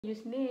You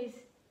sneeze.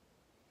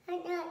 I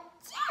got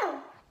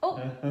you.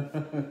 Oh!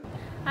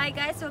 Hi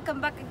guys,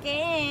 welcome back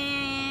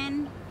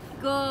again.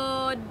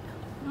 Good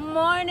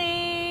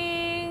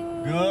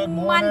morning. Good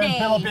morning, Monday.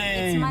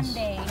 Philippines. It's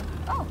Monday.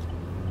 Oh,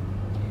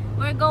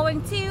 we're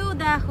going to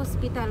the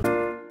hospital.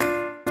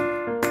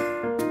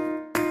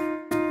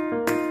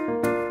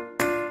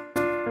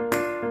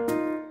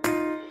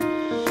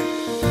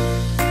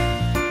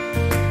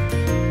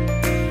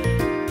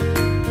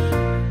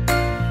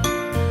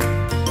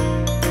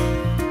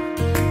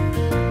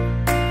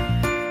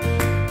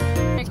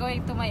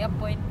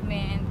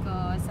 Appointment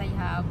because I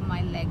have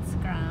my legs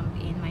cramp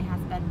and my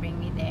husband bring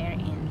me there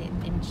and let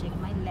them check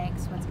my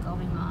legs, what's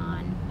going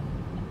on.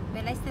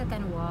 Well, I still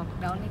can walk,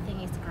 the only thing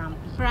is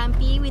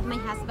crampy with my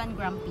husband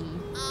grumpy.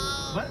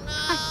 What?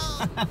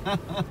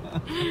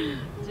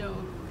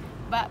 Joke.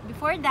 But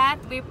before that,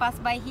 we pass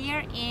by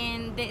here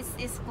and this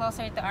is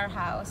closer to our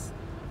house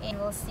and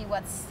we'll see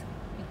what's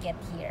we get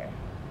here.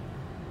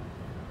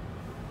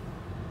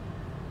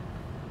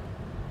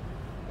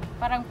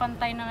 Parang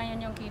pantay na ngayon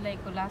yung kilay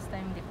ko. Last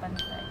time, di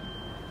pantay.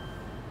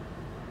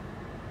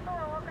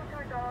 Hello, welcome to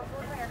our dog.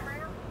 What can I get for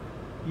you?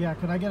 Yeah,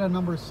 could I get a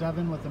number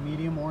 7 with the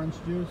medium orange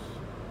juice?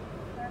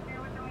 Okay,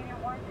 with the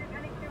medium orange juice.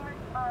 Any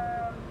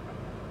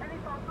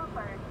sauce or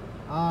fire?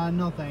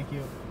 No, thank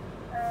you.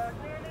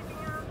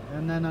 Anything else?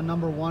 And then a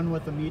number 1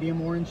 with the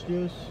medium orange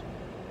juice.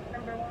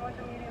 Number 1 with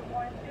the medium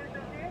orange juice,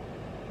 okay?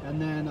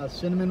 And then a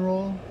cinnamon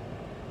roll.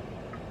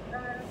 And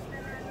then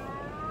cinnamon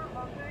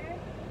roll,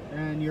 okay?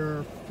 And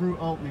your fruit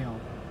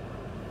oatmeal.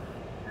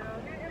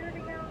 Okay,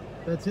 anything else?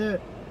 That's it.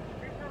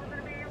 This one's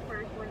gonna be your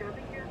first window.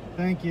 Thank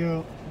Thank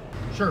you.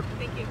 you. Sure.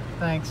 Thank you.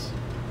 Thanks.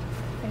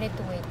 We need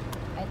to wait.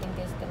 I think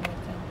they're still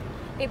making.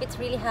 Babe, it's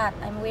really hot.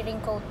 I'm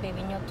wearing coat,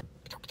 baby.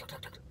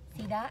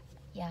 See that?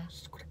 Yeah.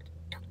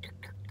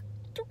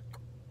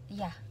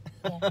 Yeah.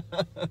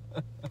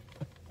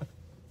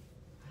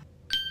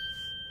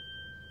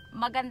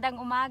 Magandang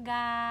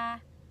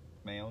umaga.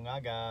 Mayong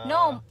aga.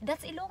 No,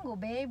 that's Ilonggo,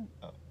 babe.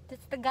 Oh.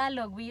 That's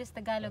Tagalog. We use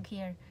Tagalog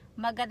here.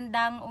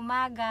 Magandang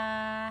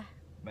umaga.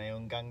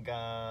 Mayong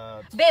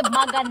gangga. Babe,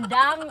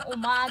 magandang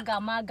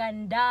umaga.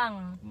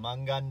 Magandang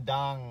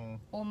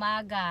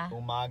Umaga.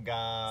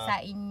 sa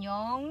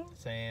inyong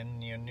Sa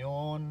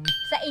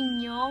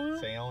inyon.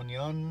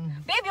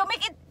 Babe, you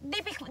make it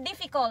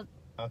difficult.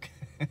 Okay.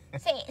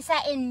 Sa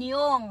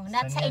inyong,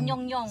 not sa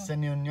inyong yong. Sa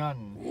inyon.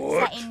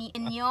 Sa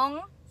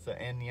inyong Sa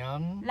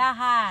inyon.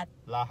 lahat.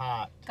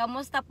 Lahat.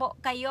 Kamusta po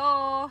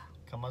kayo?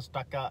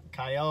 Kamusta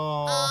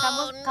kayo?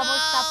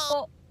 Kamusta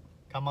po?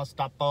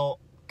 Kamusta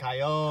po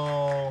kayo?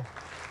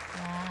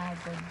 Yeah,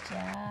 good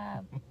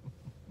job.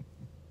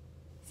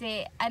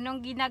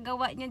 Anong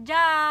ginagawa niyo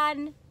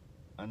dyan?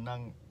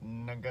 Anang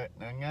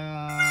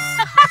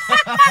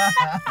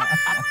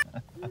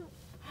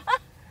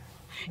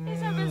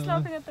Isabel's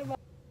laughing at the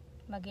back.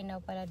 Maginaw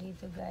pala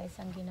dito, guys.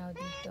 Ang ginaw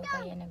dito.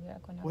 Kaya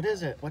nag-ako na. What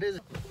is it? What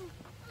is it?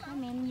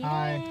 Come in, yay!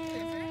 Hi.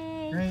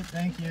 Great,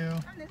 thank you.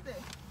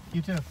 You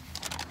too.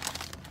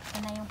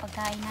 Ito na yung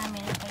pagkain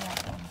namin. Kaya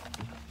ito.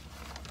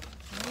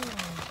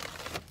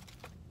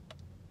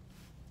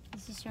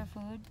 This is your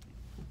food?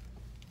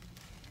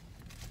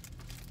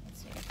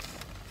 That's it.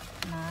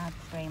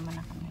 Na-pray mo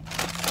na kami.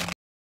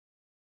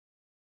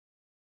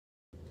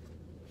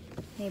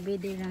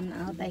 Maybe they ran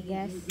out, I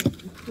guess.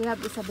 We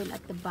have Isabel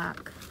at the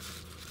back.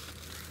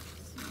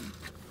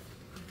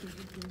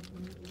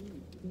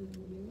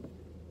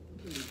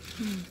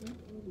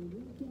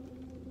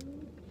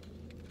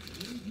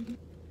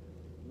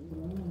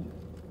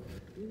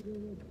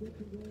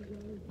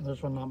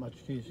 This one, not much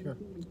cheese here.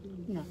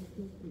 No.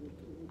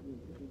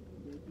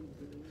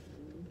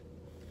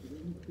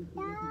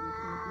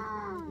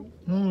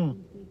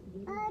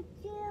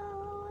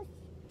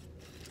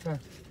 Okay.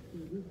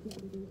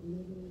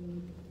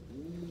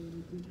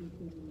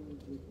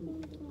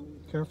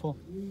 Careful.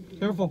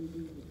 Careful.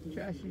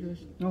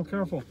 No,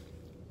 careful.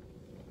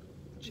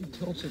 She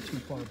tilts it too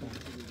far back.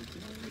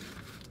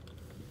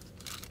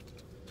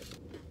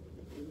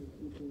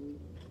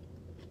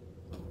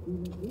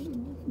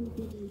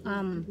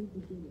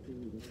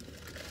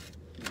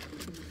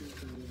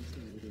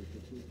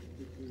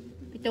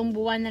 Pitong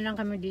buwan na lang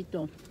kami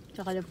dito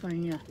sa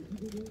California.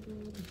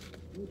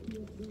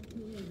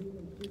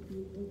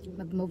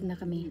 Mag-move na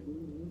kami.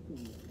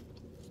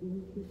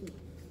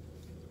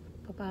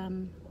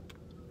 Papam.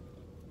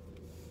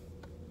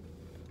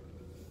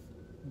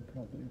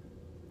 Probably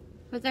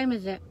What time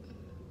is it?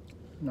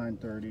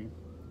 9:30,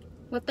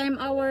 What time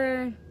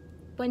our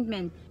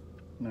appointment?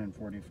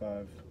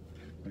 9:45.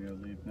 We gotta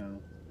leave now.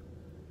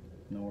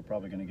 No, we're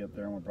probably gonna get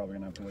there and we're probably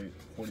gonna have to wait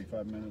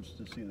 45 minutes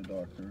to see the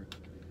doctor.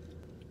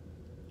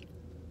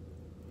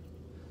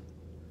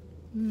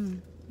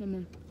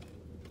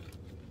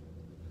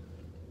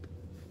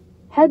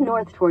 Head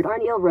north toward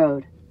Arneel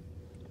Road.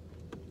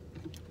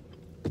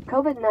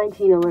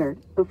 COVID-19 alert.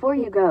 Before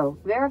you go,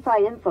 verify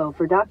info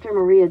for Dr.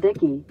 Maria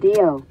Dickey,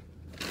 DO.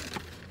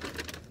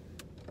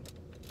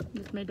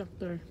 That's my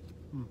doctor.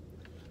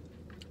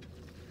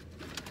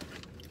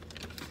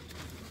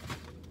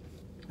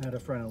 I had a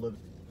friend who lived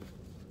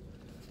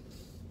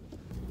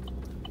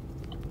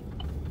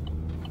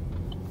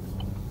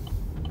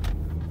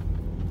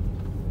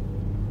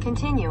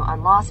Continue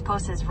on Las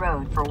Posas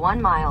Road for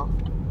 1 mile.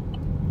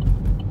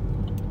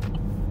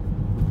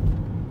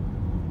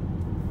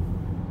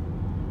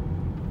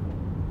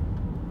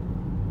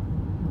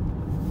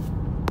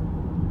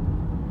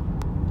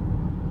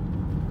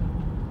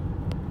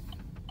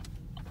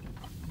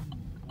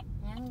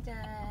 Yan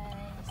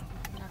guys,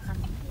 dito na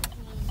kami.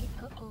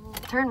 Uh-oh.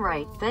 Turn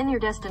right, then your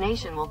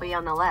destination will be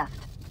on the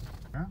left.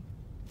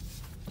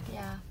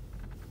 Yeah.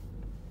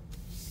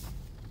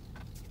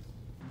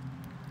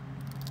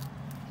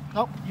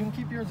 Oh, you can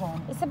keep yours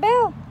on.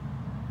 Isabel!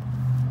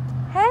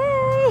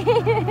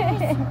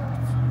 Hey!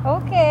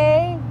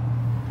 Okay.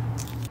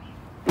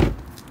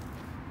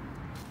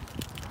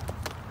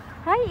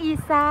 Hi,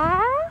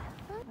 Isa!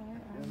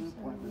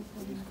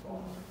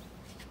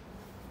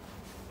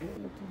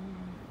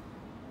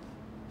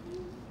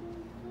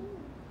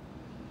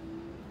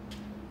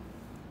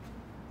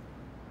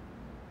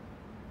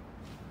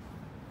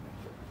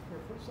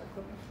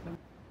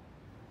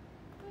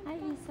 Hi,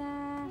 Isa.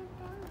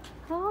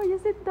 Oh,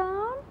 you sit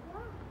down?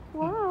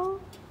 Wow.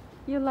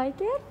 You like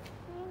it?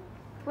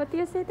 What do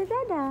you say to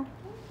Dada?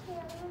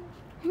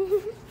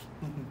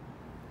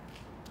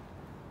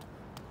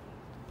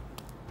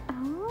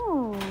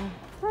 Oh,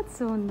 that's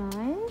so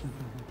nice.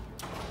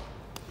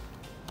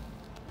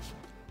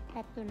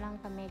 Tatlo lang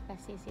kami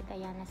kasi si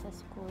Diana sa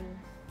school.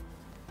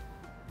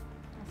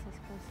 Nasa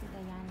school si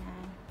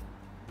Diana.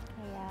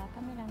 Kaya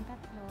kami lang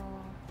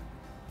tatlo.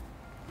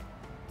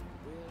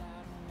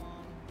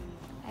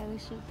 I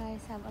wish you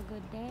guys have a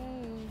good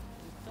day.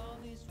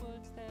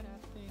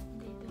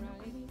 Dito na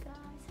kami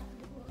guys sa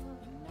loob.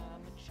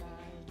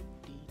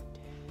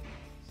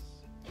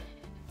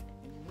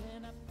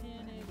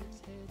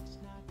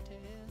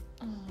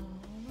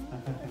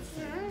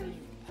 Huh?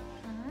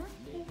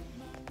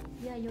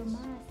 Yeah, your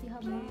mask. You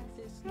have mask.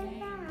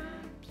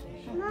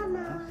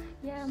 Mama.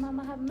 Yeah,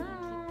 Mama have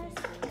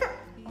mask.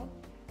 Oh.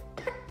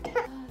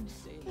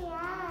 Gloves.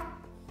 Yeah.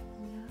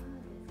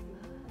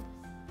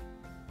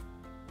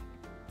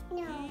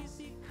 No.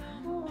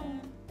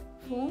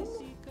 Phone?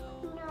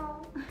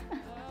 No.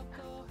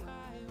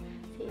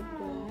 Say it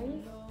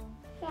guys.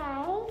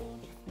 Right.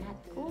 Not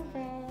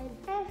COVID.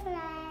 That's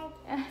right.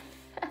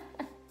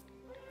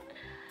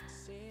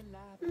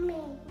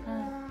 Me.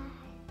 Huh?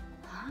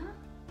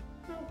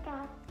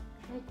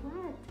 Like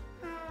what?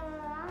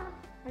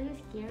 Are you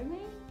scared,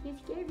 me? You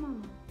scared,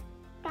 Mama?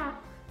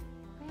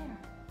 Where?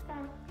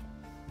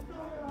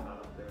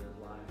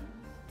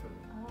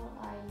 Oh,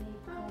 I need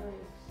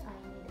curves. I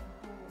need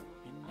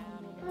a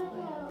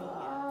curve.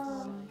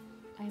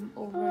 I'm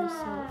over,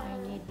 so I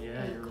need a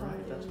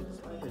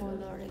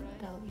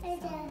colorectal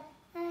exam.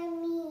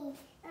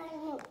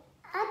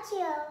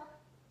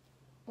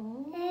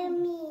 Oh.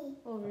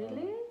 Oh,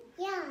 really?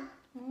 Yeah.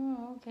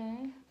 Oh, okay.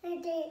 I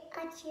did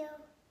achoo.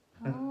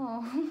 Oh.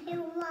 You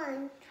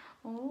won.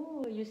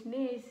 Oh, you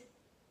sneeze.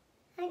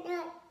 I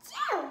got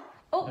two.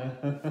 Oh.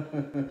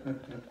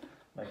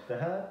 Like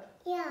that?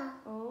 Yeah.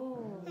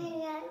 Oh. I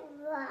got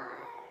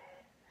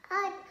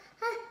one.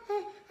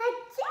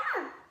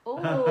 Achoo. Oh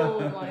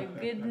my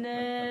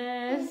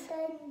goodness.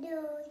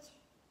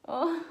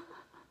 Oh.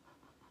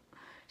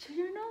 Show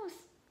your nose.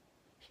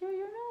 Show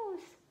your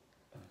nose.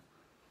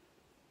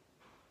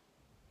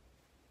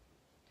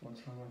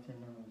 What's wrong with your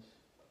nose?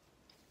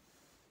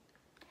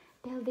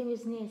 Tell them you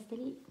sneeze.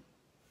 Dali.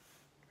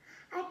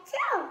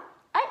 Achoo.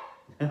 Ay!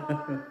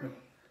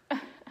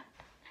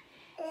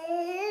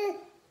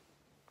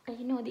 Uh,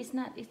 You know, this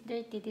not is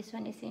dirty. This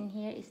one is in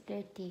here. Is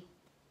dirty.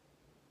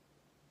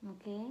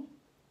 Okay.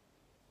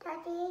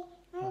 Daddy,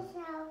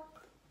 myself.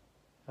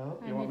 Oh,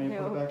 I you want need me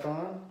to put it back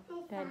on?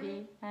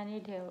 Daddy, I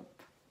need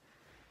help.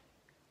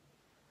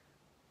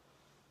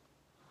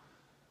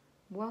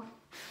 Wow.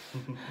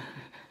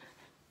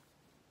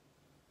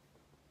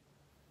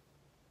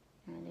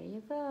 And there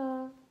you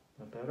go.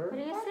 That better? What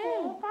do you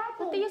say?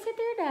 What do you say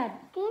to your dad?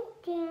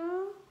 Thank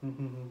you.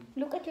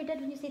 Look at your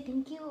dad when you say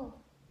thank you.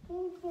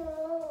 Thank you.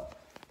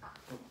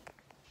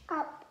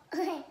 Up.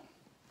 Daddy,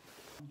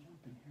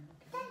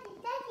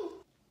 Daddy.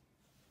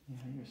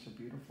 Yeah, you're so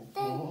beautiful.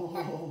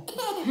 Oh.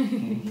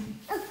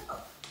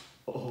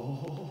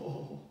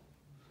 Oh.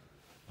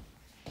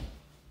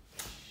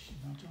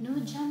 No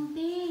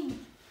jumping.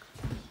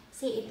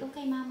 Say it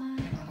okay, Mama.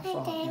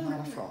 You're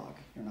not a frog.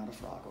 You're not a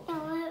frog. Okay? No,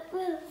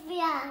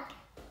 frog.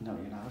 No,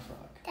 you're not a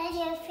frog.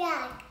 Daddy, a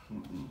frog.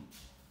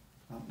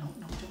 No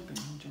jumping.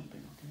 No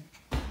jumping. Okay.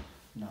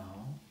 No.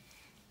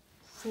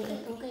 Say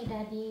it okay,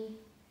 Daddy.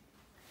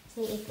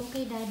 Say it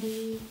okay,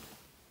 Daddy.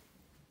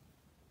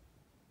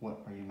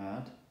 What? Are you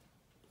mad?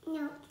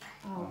 No,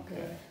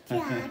 Okay.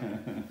 frog.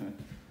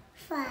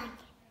 Frog.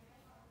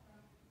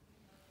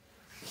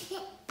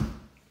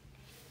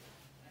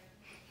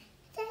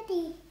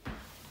 Daddy.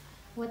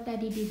 What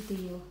Daddy did to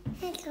you?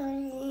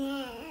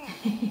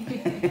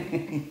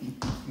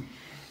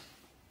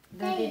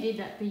 Daddy did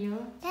that to you?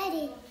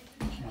 Daddy.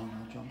 No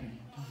jumping.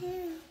 No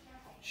jumping.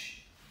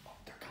 Shh. Oh,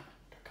 they're coming.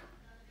 They're coming.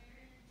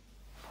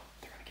 Oh,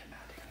 they're gonna get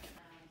mad. They're gonna get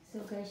mad. So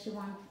guys, you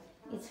want,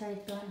 it's her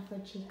turn for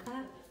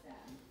Chica.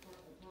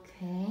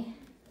 Okay.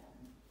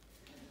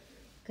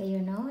 Okay,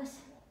 your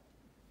nose,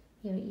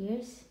 your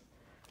ears.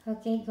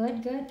 Okay,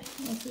 good, good.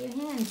 I see your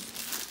hands.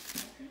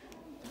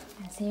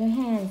 I see your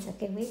hands.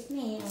 Okay, with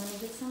me. I want to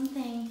get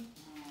something.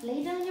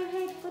 Lay down your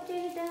head. Put your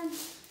head down.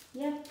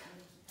 Yep.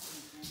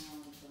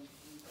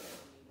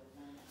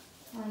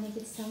 I want to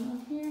get some in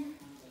here.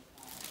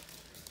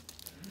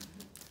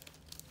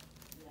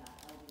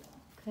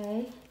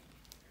 Okay.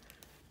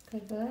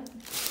 Okay, good.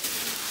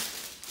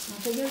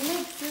 Okay, your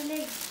legs, your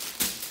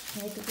legs.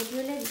 You have to put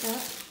your legs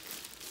up.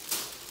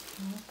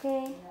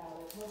 Okay.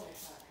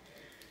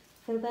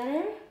 Feel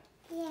better?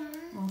 Yeah.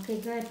 Okay,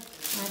 good.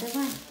 Other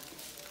one.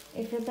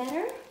 You feel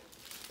better?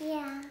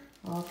 Yeah.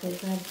 Okay,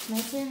 good.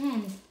 Nice your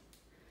hands.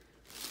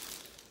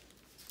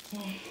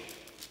 Okay.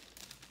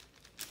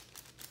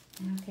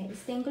 Okay,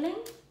 it's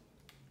tingling?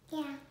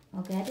 Yeah.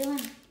 Okay, other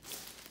one.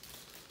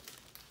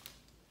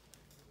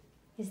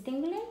 It's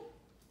tingling?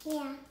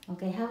 Yeah.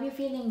 Okay, how are you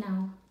feeling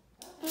now?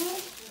 Yeah.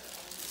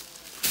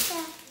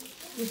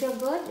 You feel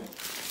good?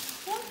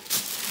 Yeah.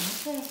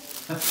 Okay.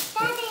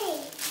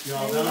 Daddy. You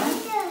all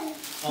done? Turn.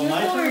 Oh,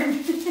 my turn?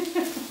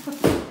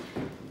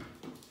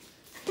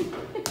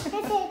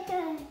 That's it.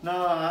 Turn. No,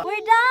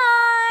 We're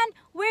done!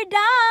 We're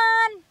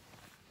done!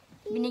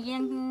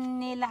 Binigyan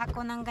nila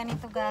ako ng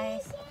ganito,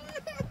 guys.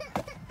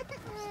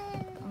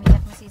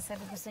 Umiyak na si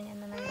Sabi. Gusto niya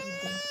na ng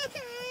video.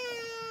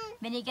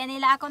 Binigyan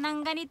nila ako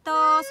ng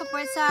ganito.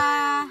 Support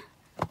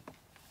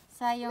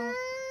sa yung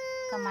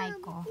kamay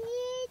ko.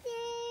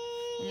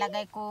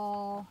 Ilagay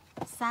ko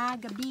sa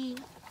gabi.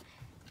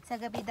 Sa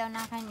gabi daw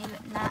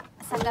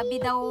sa gabi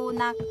daw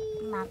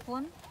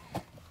nakon.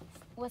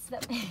 What's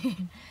that?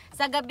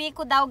 Sa gabi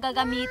ko daw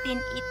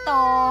gagamitin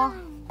ito.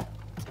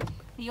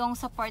 Yung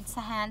support sa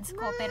hands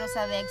ko, pero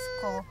sa legs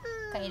ko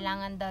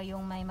kailangan daw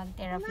yung may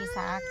mag-therapy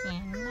sa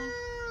akin.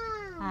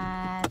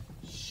 At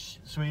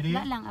sweetie.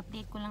 wala lang,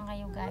 update ko lang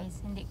kayo,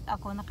 guys. Hindi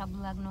ako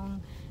naka-vlog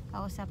nung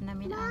kausap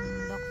namin ang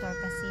doktor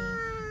kasi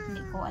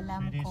hindi ko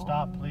alam Sweetie, kung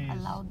stop, please.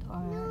 allowed or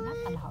not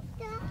allowed.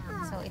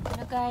 So ito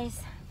na,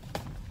 guys.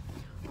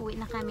 Uwi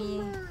na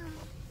kami.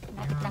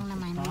 Wait lang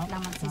naman. Wait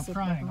lang, Stop magsisit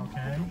crying, ako.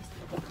 okay?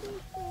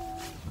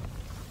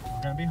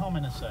 We're gonna be home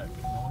in a sec.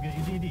 And then we'll get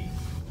you DD.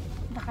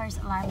 The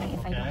car's alarming if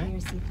I don't Okay.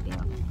 wear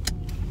seatbelt.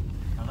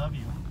 I love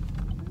you.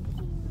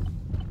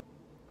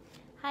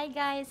 Hi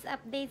guys,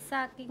 update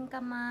sa aking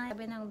kamay.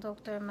 Sabi ng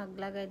doktor,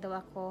 maglagay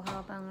daw ako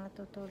habang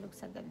natutulog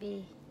sa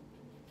gabi.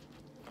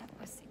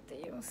 Tapos ito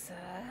yung sa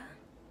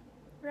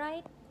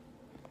right.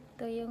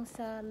 Ito yung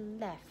sa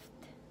left.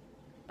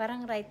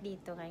 Parang right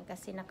dito ngayon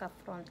kasi naka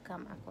front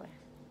cam ako.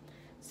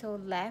 So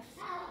left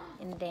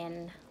and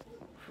then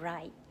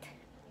right.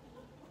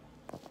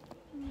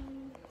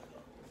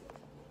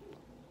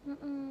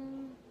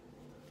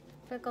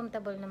 Feel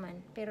comfortable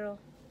naman, pero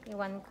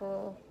iwan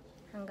ko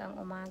hanggang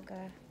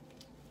umaga.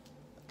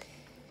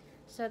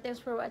 So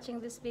thanks for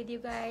watching this video,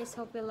 guys.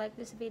 Hope you like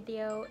this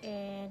video,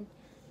 and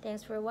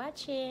thanks for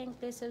watching.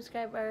 Please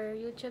subscribe our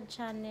YouTube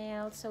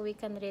channel so we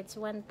can reach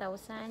 1,000,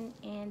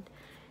 and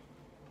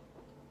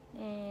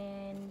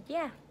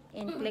yeah,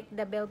 and click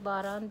the bell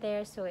button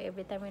there so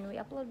every time when we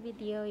upload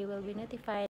video you will be notified.